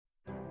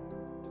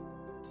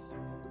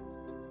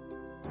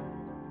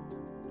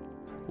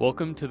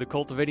Welcome to the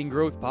Cultivating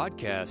Growth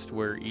podcast,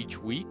 where each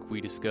week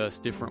we discuss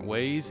different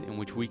ways in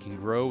which we can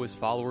grow as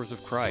followers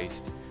of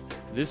Christ.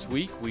 This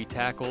week we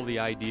tackle the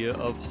idea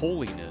of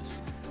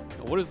holiness.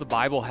 What does the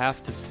Bible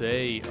have to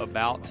say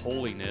about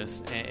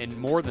holiness? And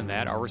more than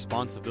that, our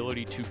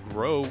responsibility to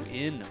grow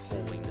in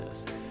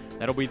holiness.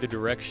 That'll be the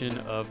direction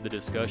of the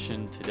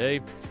discussion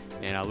today,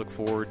 and I look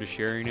forward to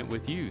sharing it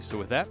with you. So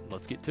with that,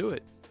 let's get to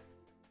it.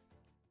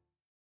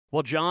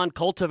 Well, John,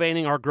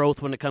 cultivating our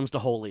growth when it comes to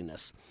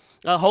holiness.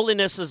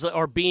 Holiness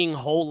or being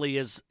holy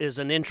is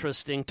an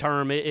interesting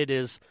term. It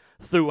is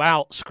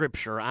throughout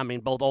Scripture. I mean,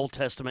 both Old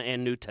Testament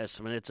and New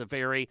Testament. It's a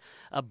very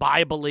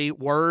Bible-y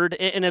word,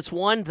 and it's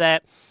one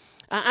that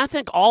I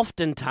think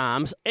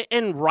oftentimes,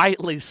 and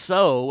rightly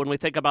so, when we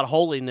think about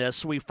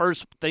holiness, we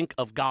first think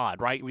of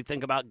God, right? We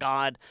think about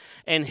God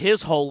and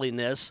His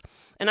holiness,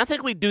 and I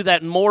think we do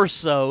that more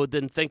so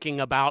than thinking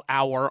about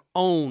our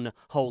own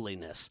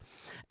holiness.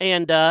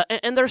 And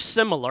they're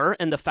similar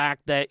in the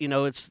fact that,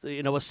 it's,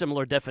 a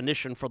similar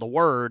definition for the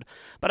word.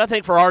 But I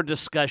think for our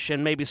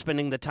discussion, maybe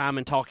spending the time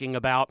and talking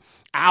about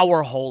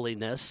our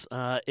holiness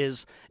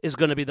is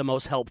going to be the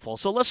most helpful.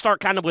 So let's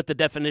start kind of with the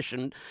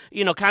definition,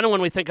 kind of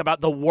when we think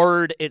about the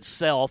word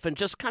itself and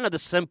just kind of the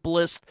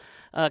simplest,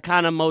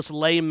 kind of most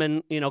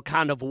layman,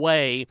 kind of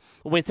way.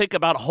 When we think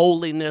about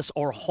holiness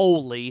or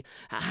holy,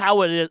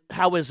 how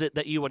is it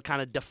that you would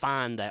kind of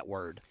define that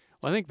word?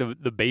 Well, I think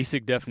the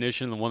basic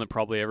definition, the one that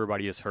probably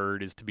everybody has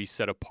heard, is to be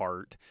set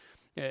apart.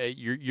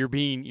 You're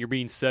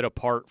being set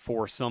apart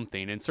for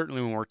something, and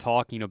certainly when we're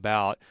talking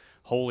about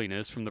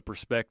holiness from the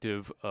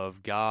perspective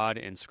of God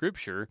and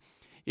Scripture,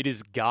 it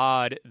is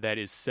God that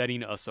is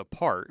setting us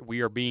apart.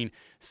 We are being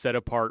set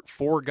apart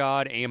for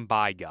God and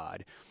by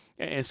God.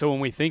 And so when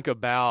we think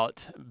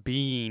about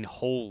being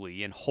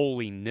holy and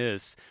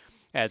holiness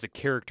as a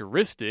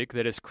characteristic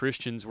that as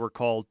Christians we're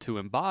called to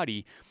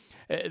embody,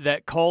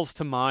 that calls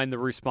to mind the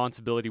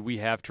responsibility we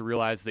have to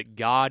realize that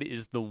God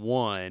is the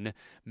one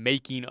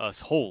making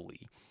us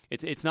holy.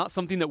 It's not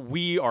something that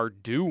we are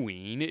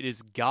doing. It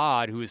is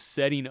God who is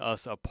setting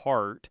us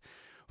apart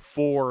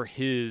for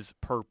His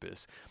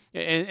purpose.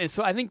 And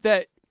so I think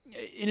that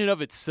in and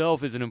of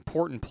itself is an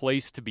important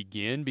place to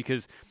begin,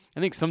 because I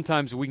think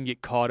sometimes we can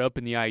get caught up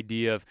in the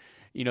idea of,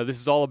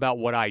 this is all about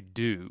what I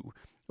do,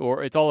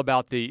 or it's all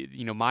about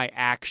my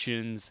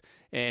actions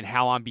and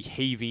how I'm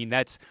behaving.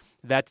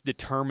 That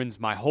determines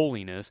my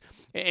holiness.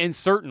 And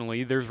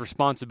certainly there's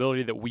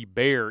responsibility that we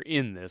bear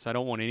in this. I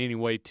don't want in any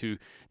way to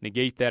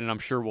negate that, and I'm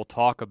sure we'll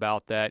talk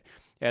about that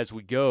as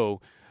we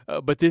go.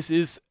 But this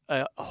is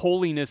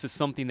holiness is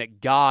something that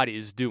God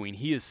is doing.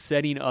 He is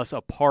setting us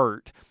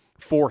apart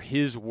for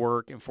His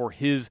work and for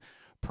His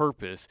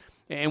purpose.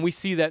 And we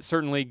see that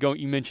certainly,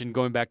 you mentioned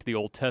going back to the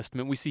Old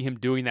Testament, we see Him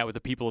doing that with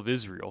the people of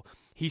Israel.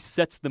 He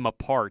sets them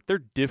apart. They're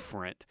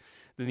different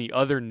than the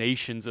other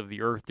nations of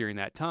the earth during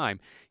that time.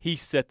 He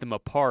set them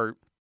apart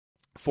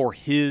for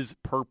His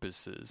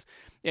purposes.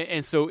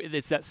 And so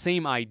it's that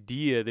same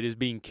idea that is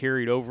being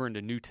carried over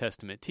into New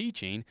Testament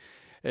teaching,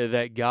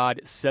 that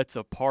God sets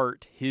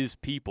apart His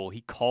people.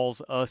 He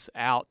calls us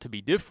out to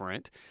be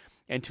different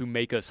and to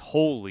make us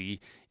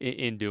holy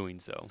in doing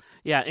so.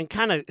 Yeah, and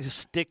kind of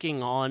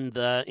sticking on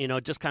the,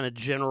 just kind of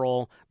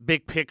general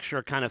big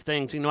picture kind of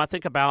things. I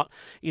think about,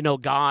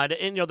 God,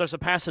 and, there's a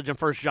passage in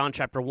 1 John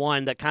chapter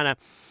 1 that kind of,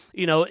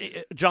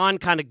 John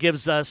kind of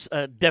gives us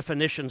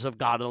definitions of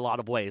God in a lot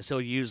of ways.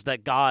 He'll use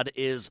that God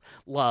is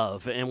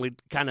love, and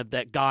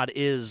that God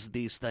is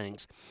these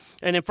things.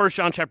 And in 1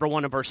 John chapter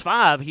 1 and verse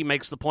 5, he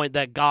makes the point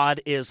that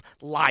God is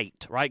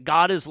light, right?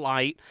 God is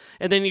light.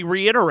 And then he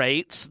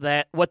reiterates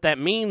that what that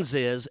means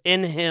is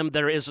in Him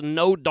there is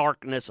no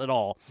darkness at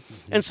all.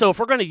 Mm-hmm. And so if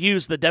we're going to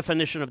use the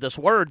definition of this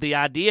word, the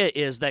idea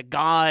is that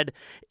God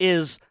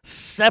is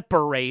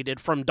separated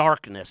from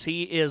darkness.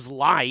 He is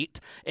light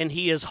and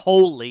He is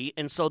holy,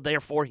 and so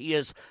therefore He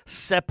is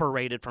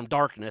separated from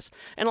darkness.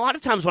 And a lot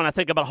of times when I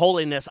think about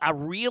holiness, I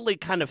really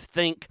kind of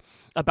think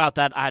about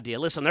that idea.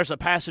 Listen, there's a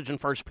passage in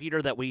 1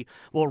 Peter that we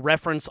will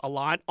reference a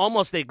lot,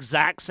 almost the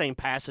exact same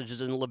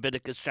passages in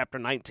Leviticus chapter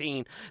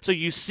 19. So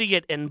you see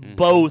it in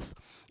both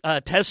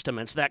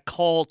testaments, that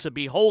call to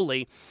be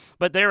holy.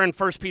 But there in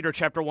 1 Peter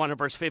chapter 1 and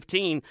verse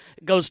 15,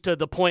 it goes to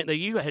the point that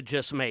you had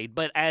just made.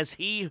 But as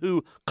He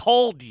who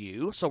called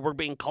you, so we're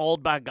being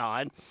called by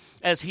God,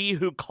 as He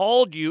who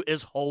called you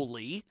is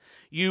holy,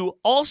 you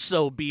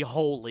also be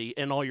holy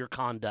in all your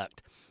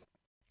conduct.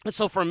 And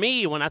so for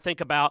me, when I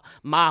think about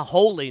my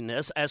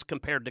holiness as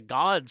compared to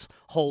God's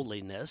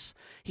holiness,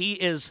 He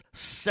is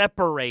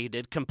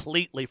separated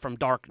completely from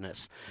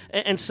darkness.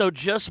 And so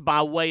just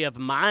by way of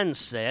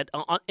mindset,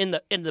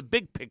 in the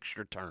big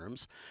picture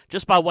terms,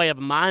 just by way of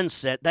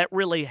mindset, that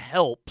really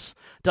helps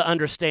to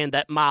understand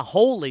that my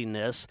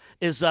holiness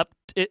is up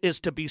is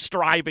to be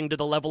striving to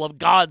the level of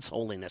God's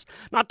holiness,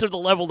 not to the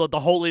level of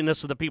the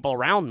holiness of the people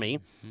around me,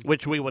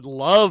 which we would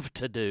love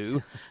to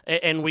do,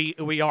 and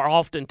we are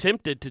often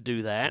tempted to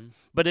do that,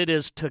 but it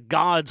is to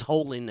God's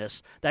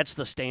holiness. That's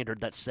the standard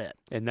that's set.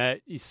 And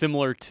that is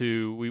similar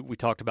to, we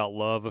talked about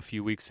love a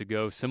few weeks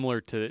ago,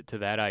 similar to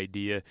that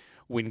idea.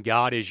 When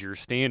God is your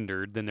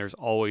standard, then there's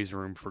always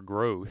room for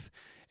growth.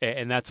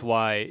 And that's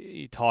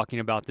why talking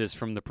about this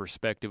from the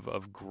perspective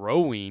of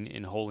growing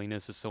in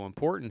holiness is so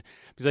important,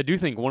 because I do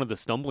think one of the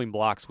stumbling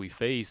blocks we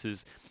face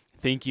is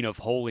thinking of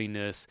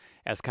holiness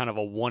as kind of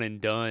a one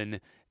and done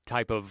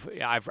type of,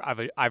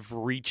 I've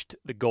reached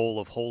the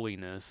goal of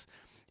holiness,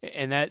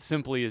 and that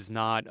simply is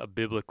not a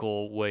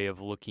biblical way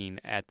of looking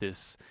at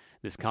this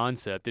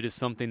concept. It is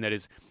something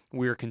that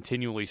we're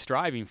continually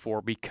striving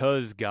for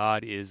because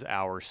God is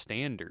our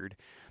standard.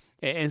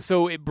 And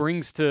so it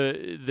brings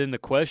to then the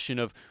question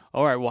of,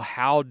 all right, well,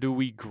 how do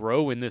we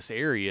grow in this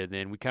area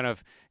then? We kind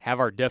of have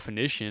our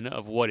definition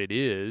of what it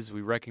is. We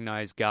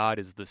recognize God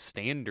as the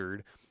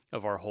standard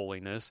of our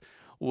holiness.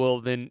 Well,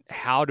 then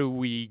how do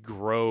we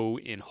grow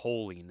in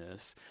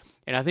holiness?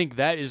 And I think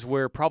that is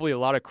where probably a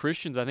lot of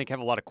Christians, I think, have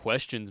a lot of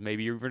questions,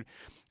 maybe even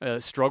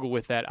struggle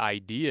with that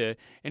idea.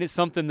 And it's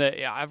something that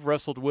I've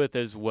wrestled with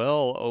as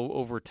well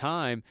over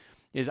time.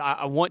 Is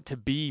I want to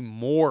be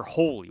more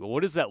holy. Well,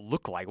 what does that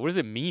look like? What does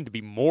it mean to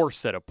be more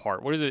set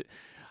apart? What is it?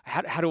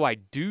 How do I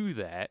do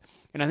that?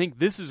 And I think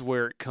this is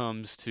where it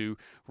comes to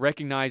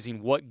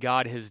recognizing what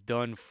God has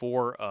done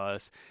for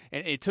us.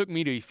 And it took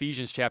me to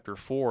Ephesians chapter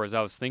 4 as I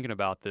was thinking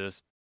about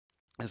this,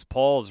 as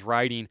Paul is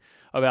writing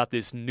about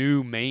this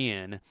new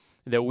man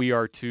that we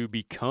are to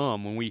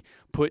become when we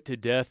put to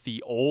death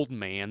the old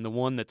man, the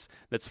one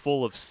that's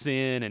full of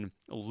sin and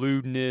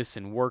lewdness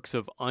and works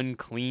of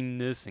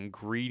uncleanness and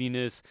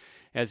greediness,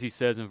 as he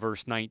says in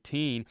verse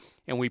 19,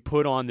 and we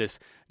put on this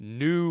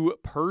new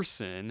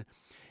person.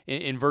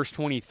 In verse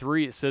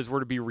 23, it says we're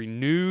to be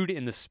renewed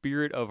in the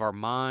spirit of our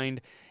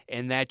mind,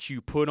 and that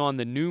you put on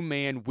the new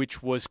man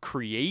which was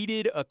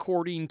created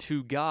according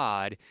to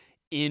God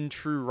in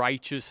true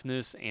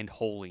righteousness and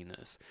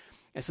holiness.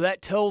 And so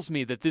that tells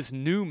me that this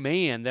new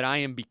man that I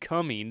am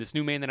becoming, this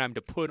new man that I'm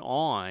to put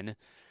on,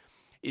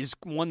 is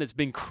one that's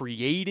been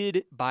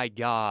created by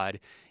God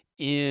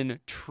in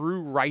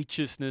true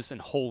righteousness and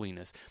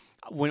holiness.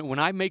 When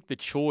I make the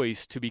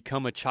choice to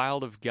become a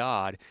child of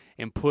God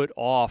and put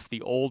off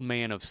the old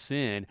man of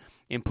sin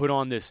and put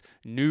on this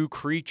new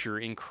creature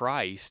in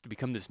Christ,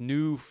 become this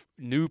new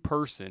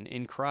person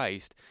in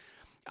Christ,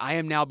 I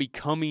am now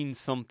becoming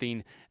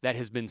something that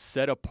has been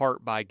set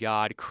apart by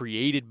God,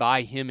 created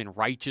by Him in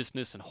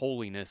righteousness and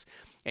holiness,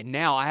 and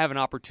now I have an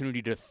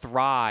opportunity to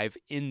thrive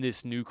in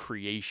this new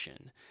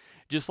creation.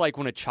 Just like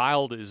when a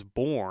child is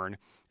born,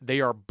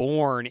 they are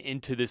born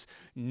into this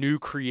new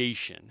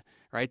creation,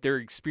 right? They're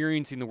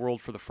experiencing the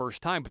world for the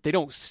first time, but they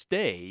don't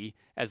stay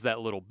as that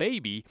little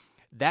baby.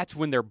 That's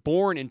when they're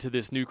born into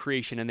this new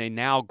creation, and they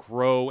now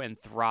grow and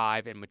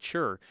thrive and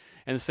mature.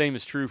 And the same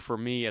is true for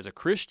me as a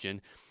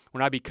Christian.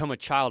 When I become a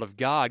child of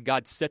God,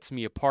 God sets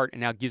me apart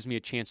and now gives me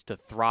a chance to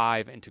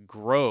thrive and to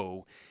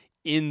grow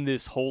in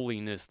this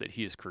holiness that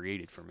He has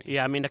created for me.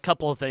 Yeah, I mean, a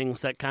couple of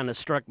things that kind of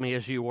struck me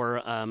as you were,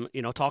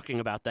 talking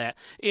about that.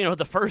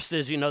 The first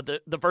is,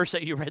 the verse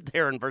that you read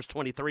there in verse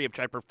 23 of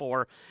chapter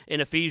 4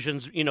 in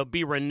Ephesians,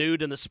 be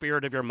renewed in the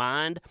spirit of your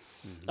mind.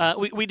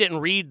 Mm-hmm. We didn't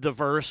read the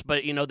verse,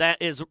 but, that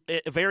is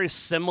a very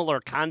similar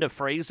kind of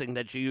phrasing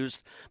that's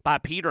used by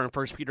Peter in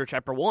 1 Peter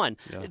chapter 1,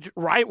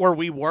 right where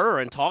we were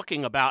and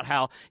talking about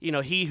how,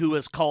 He who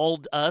has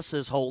called us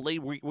is holy.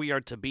 We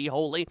are to be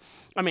holy.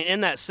 I mean, in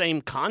that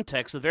same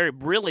context, the very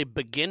really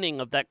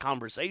beginning of that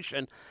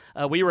conversation,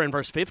 we were in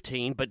verse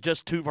 15, but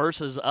just two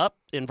verses up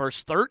in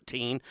verse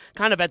 13,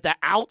 kind of at the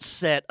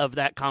outset of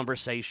that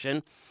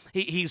conversation,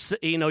 he's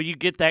you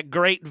get that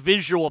great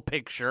visual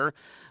picture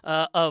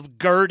of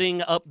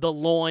girding up the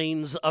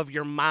loins of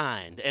your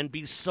mind and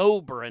be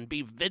sober and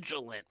be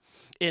vigilant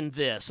in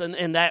this,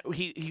 and that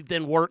he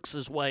then works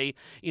his way,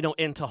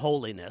 into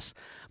holiness.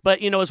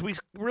 But, as we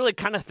really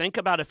kind of think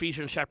about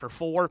Ephesians chapter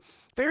 4,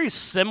 very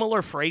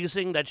similar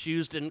phrasing that's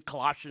used in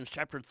Colossians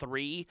chapter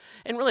 3,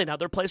 and really in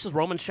other places,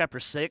 Romans chapter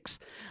 6.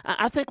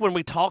 I think when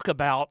we talk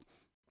about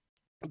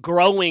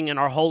growing in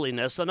our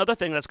holiness, another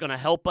thing that's going to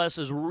help us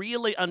is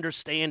really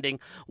understanding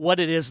what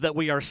it is that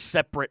we are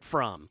separate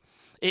from.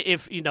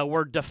 If,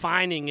 we're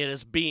defining it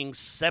as being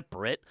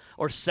separate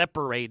or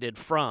separated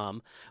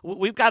from,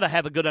 we've got to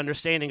have a good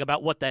understanding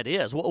about what that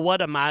is.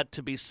 What am I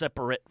to be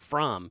separate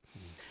from?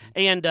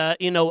 And,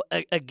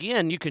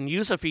 again, you can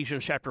use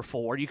Ephesians chapter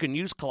 4, you can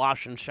use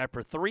Colossians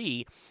chapter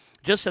 3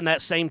 just in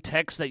that same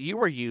text that you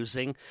were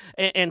using,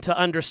 and to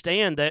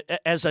understand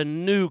that as a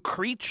new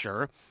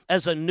creature,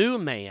 as a new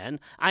man,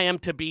 I am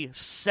to be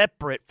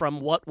separate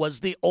from what was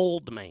the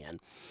old man.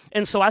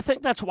 And so I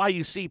think that's why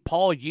you see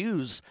Paul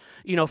use,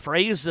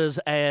 phrases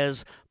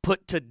as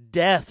put to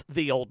death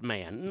the old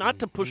man, not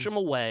to push him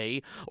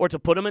away or to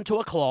put him into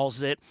a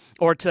closet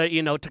or to,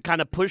 to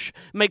kind of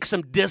make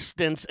some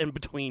distance in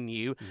between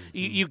you.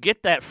 You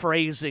get that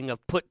phrasing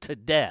of put to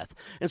death.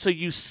 And so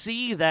you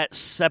see that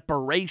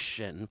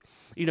separation.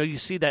 You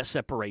see that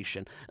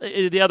separation.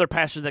 The other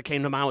passage that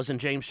came to mind was in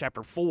James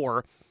chapter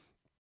 4,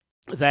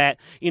 that,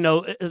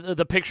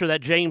 the picture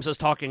that James is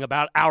talking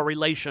about, our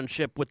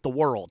relationship with the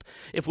world.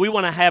 If we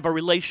want to have a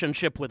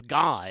relationship with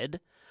God,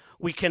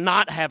 we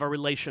cannot have a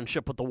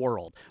relationship with the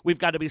world. We've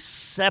got to be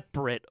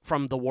separate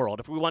from the world.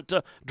 If we want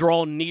to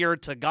draw near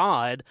to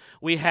God,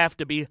 we have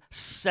to be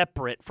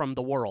separate from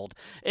the world.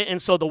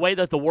 And so the way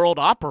that the world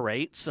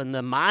operates and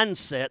the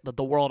mindset that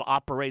the world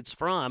operates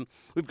from,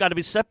 we've got to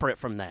be separate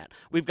from that.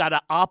 We've got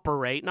to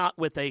operate not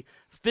with a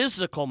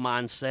physical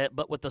mindset,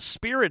 but with a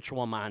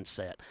spiritual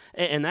mindset.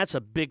 And that's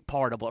a big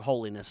part of what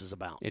holiness is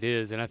about. It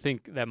is, and I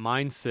think that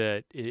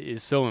mindset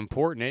is so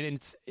important,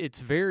 and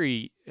it's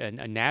very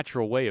a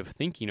natural way of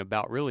thinking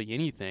about really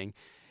anything.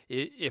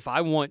 If I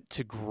want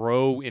to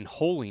grow in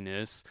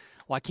holiness,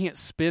 well, I can't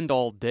spend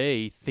all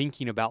day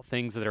thinking about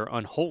things that are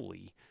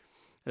unholy.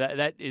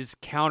 That is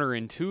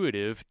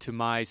counterintuitive to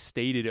my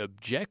stated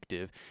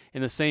objective.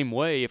 In the same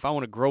way, if I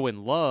want to grow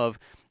in love,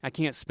 I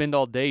can't spend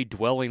all day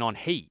dwelling on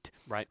hate.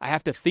 Right. I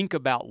have to think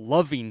about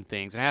loving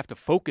things, and I have to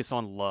focus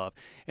on love.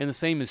 And the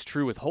same is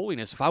true with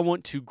holiness. If I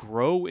want to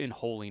grow in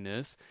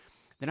holiness,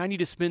 then I need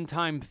to spend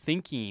time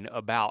thinking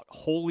about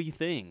holy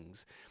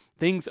things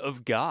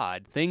of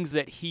God, things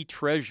that He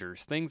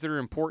treasures, things that are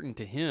important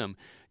to Him.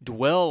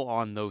 Dwell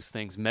on those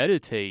things,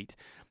 meditate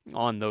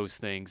on those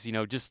things.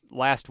 Just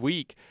last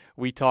week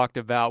we talked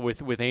about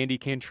with Andy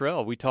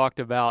Cantrell, we talked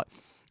about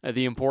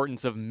the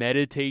importance of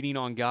meditating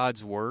on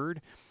God's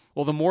Word.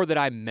 Well, the more that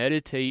I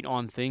meditate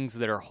on things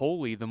that are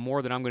holy, the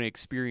more that I'm going to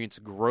experience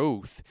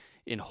growth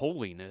in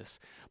holiness.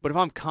 But if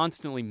I'm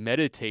constantly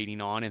meditating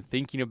on and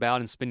thinking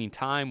about and spending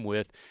time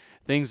with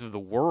things of the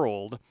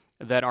world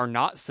that are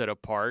not set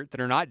apart,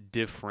 that are not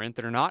different,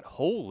 that are not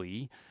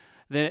holy,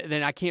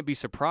 then I can't be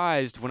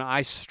surprised when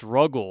I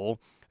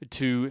struggle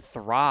to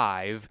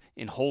thrive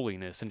in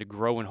holiness and to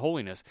grow in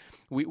holiness.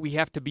 We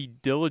have to be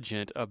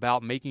diligent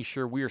about making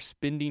sure we are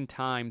spending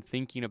time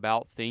thinking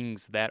about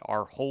things that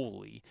are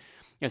holy.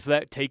 And so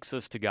that takes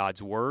us to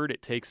God's Word.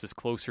 It takes us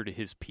closer to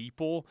His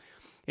people.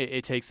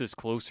 It takes us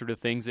closer to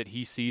things that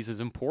He sees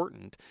as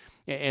important.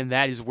 And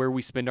that is where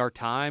we spend our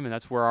time, and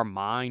that's where our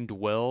mind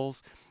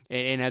dwells.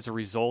 And as a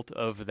result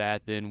of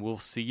that, then we'll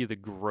see the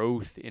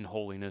growth in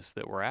holiness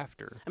that we're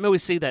after. I mean, we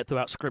see that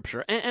throughout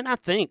Scripture. And I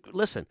think,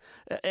 listen,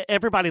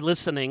 everybody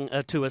listening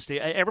to us,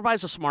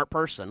 everybody's a smart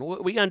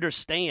person. We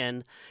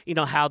understand,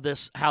 how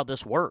this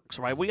works,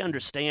 right? We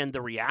understand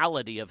the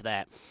reality of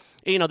that.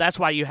 That's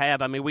why you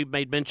have, we've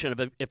made mention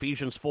of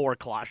Ephesians 4,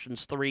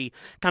 Colossians 3,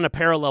 kind of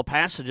parallel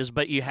passages,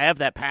 but you have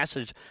that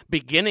passage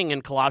beginning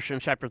in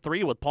Colossians chapter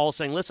 3 with Paul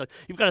saying, listen,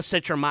 you've got to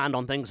set your mind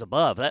on things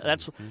above.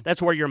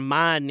 That's where your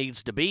mind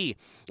needs to be.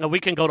 We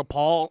can go to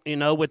Paul,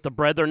 with the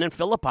brethren in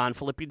Philippi in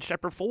Philippians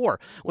chapter 4,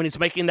 when he's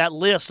making that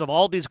list of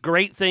all these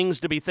great things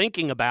to be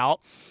thinking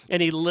about,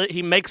 and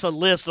he makes a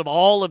list of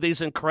all of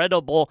these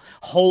incredible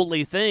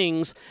holy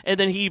things, and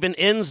then he even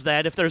ends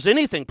that, if there's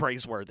anything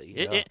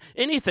praiseworthy,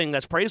 anything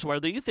that's praiseworthy,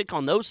 you think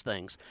on those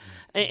things.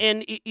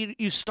 And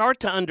you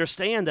start to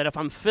understand that if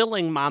I'm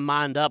filling my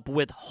mind up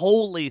with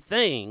holy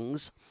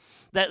things,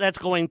 that's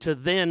going to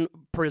then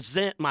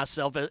present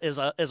myself as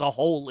a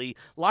holy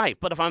life.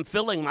 But if I'm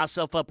filling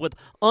myself up with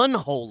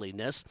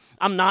unholiness,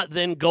 I'm not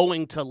then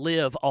going to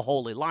live a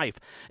holy life.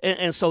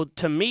 And so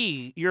to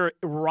me, you're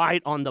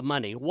right on the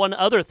money. One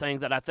other thing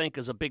that I think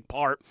is a big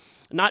part,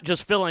 not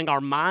just filling our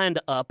mind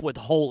up with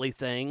holy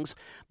things,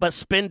 but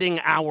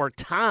spending our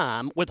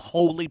time with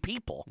holy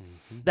people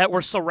that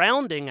we're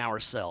surrounding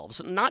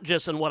ourselves, not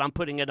just in what I'm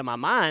putting into my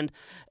mind,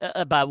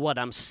 by what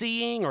I'm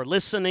seeing or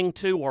listening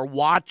to or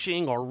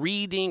watching or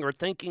reading or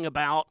thinking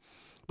about,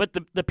 but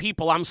the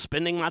people I'm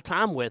spending my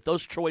time with,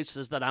 those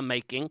choices that I'm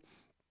making.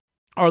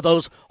 Are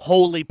those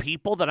holy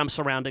people that I'm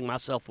surrounding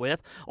myself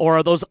with, or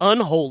are those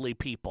unholy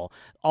people?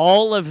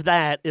 All of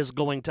that is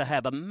going to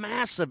have a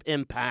massive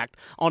impact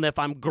on if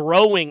I'm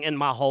growing in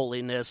my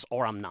holiness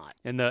or I'm not.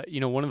 And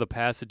one of the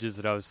passages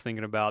that I was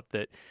thinking about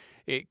that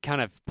it kind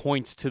of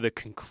points to the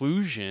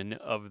conclusion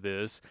of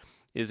this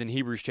is in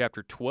Hebrews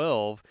chapter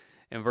 12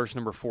 and verse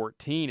number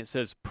 14. It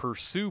says,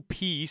 "Pursue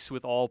peace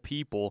with all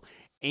people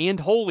and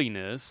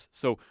holiness."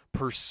 So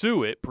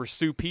pursue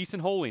peace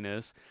and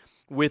holiness,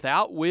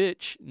 without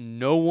which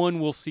no one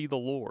will see the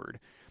Lord.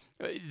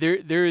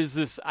 There is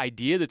this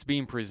idea that's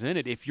being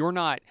presented. If you're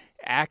not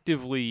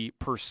actively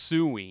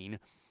pursuing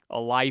a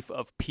life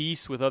of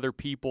peace with other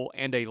people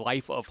and a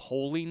life of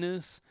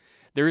holiness,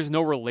 there is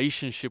no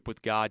relationship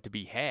with God to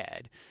be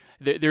had.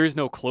 There is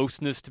no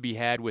closeness to be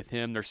had with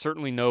Him. There's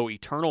certainly no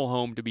eternal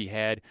home to be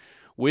had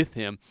with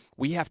Him,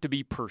 we have to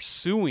be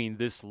pursuing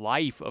this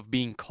life of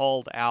being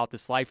called out,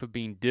 this life of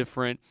being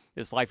different,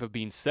 this life of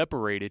being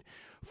separated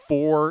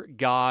for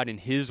God and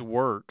His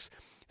works,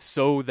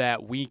 so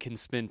that we can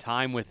spend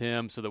time with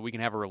Him, so that we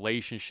can have a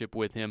relationship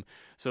with Him,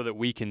 so that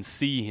we can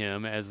see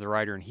Him, as the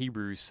writer in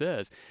Hebrews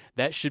says.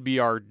 That should be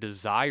our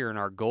desire and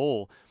our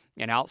goal.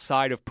 And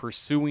outside of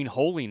pursuing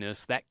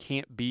holiness, that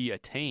can't be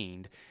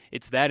attained.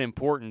 It's that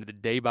important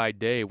that day by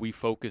day we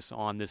focus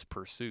on this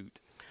pursuit.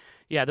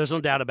 Yeah, there's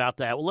no doubt about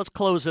that. Well, let's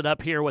close it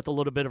up here with a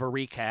little bit of a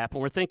recap.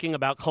 When we're thinking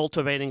about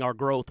cultivating our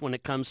growth when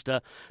it comes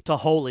to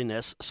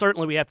holiness,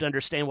 certainly we have to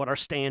understand what our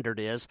standard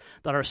is,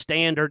 that our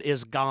standard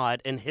is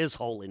God and His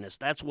holiness.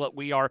 That's what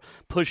we are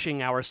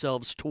pushing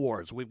ourselves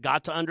towards. We've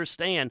got to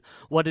understand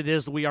what it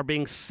is we are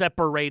being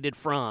separated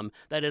from.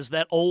 That is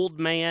that old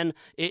man,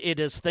 it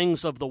is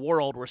things of the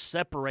world. We're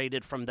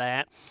separated from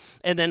that.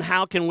 And then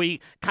how can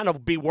we kind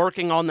of be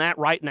working on that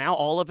right now,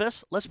 all of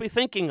us? Let's be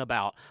thinking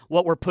about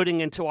what we're putting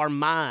into our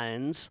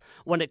minds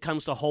when it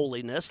comes to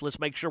holiness. Let's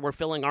make sure we're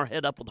filling our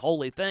head up with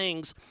holy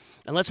things,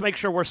 and let's make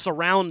sure we're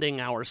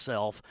surrounding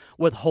ourselves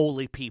with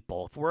holy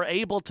people. If we're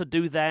able to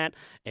do that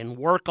and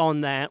work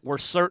on that, we're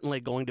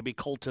certainly going to be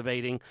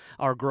cultivating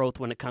our growth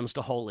when it comes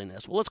to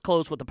holiness. Well, let's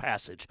close with the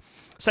passage.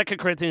 2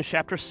 Corinthians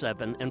chapter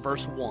 7 and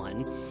verse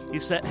 1. He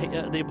said,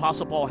 the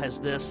Apostle Paul has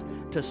this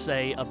to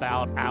say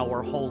about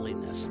our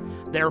holiness.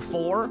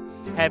 Therefore,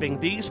 having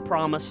these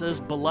promises,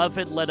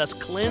 beloved, let us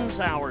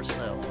cleanse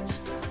ourselves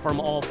from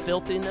all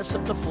filthiness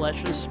of the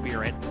flesh and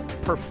spirit,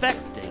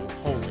 perfecting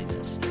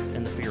holiness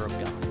in the fear of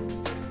God.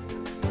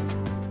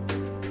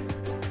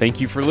 Thank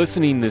you for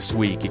listening this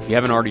week. If you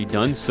haven't already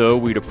done so,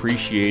 we'd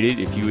appreciate it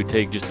if you would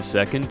take just a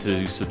second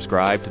to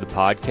subscribe to the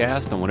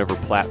podcast on whatever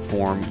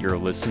platform you're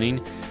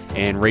listening,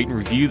 and rate and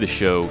review the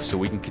show so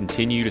we can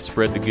continue to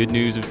spread the good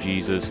news of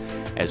Jesus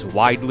as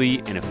widely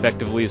and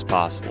effectively as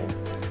possible.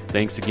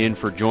 Thanks again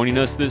for joining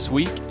us this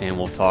week, and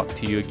we'll talk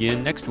to you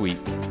again next week.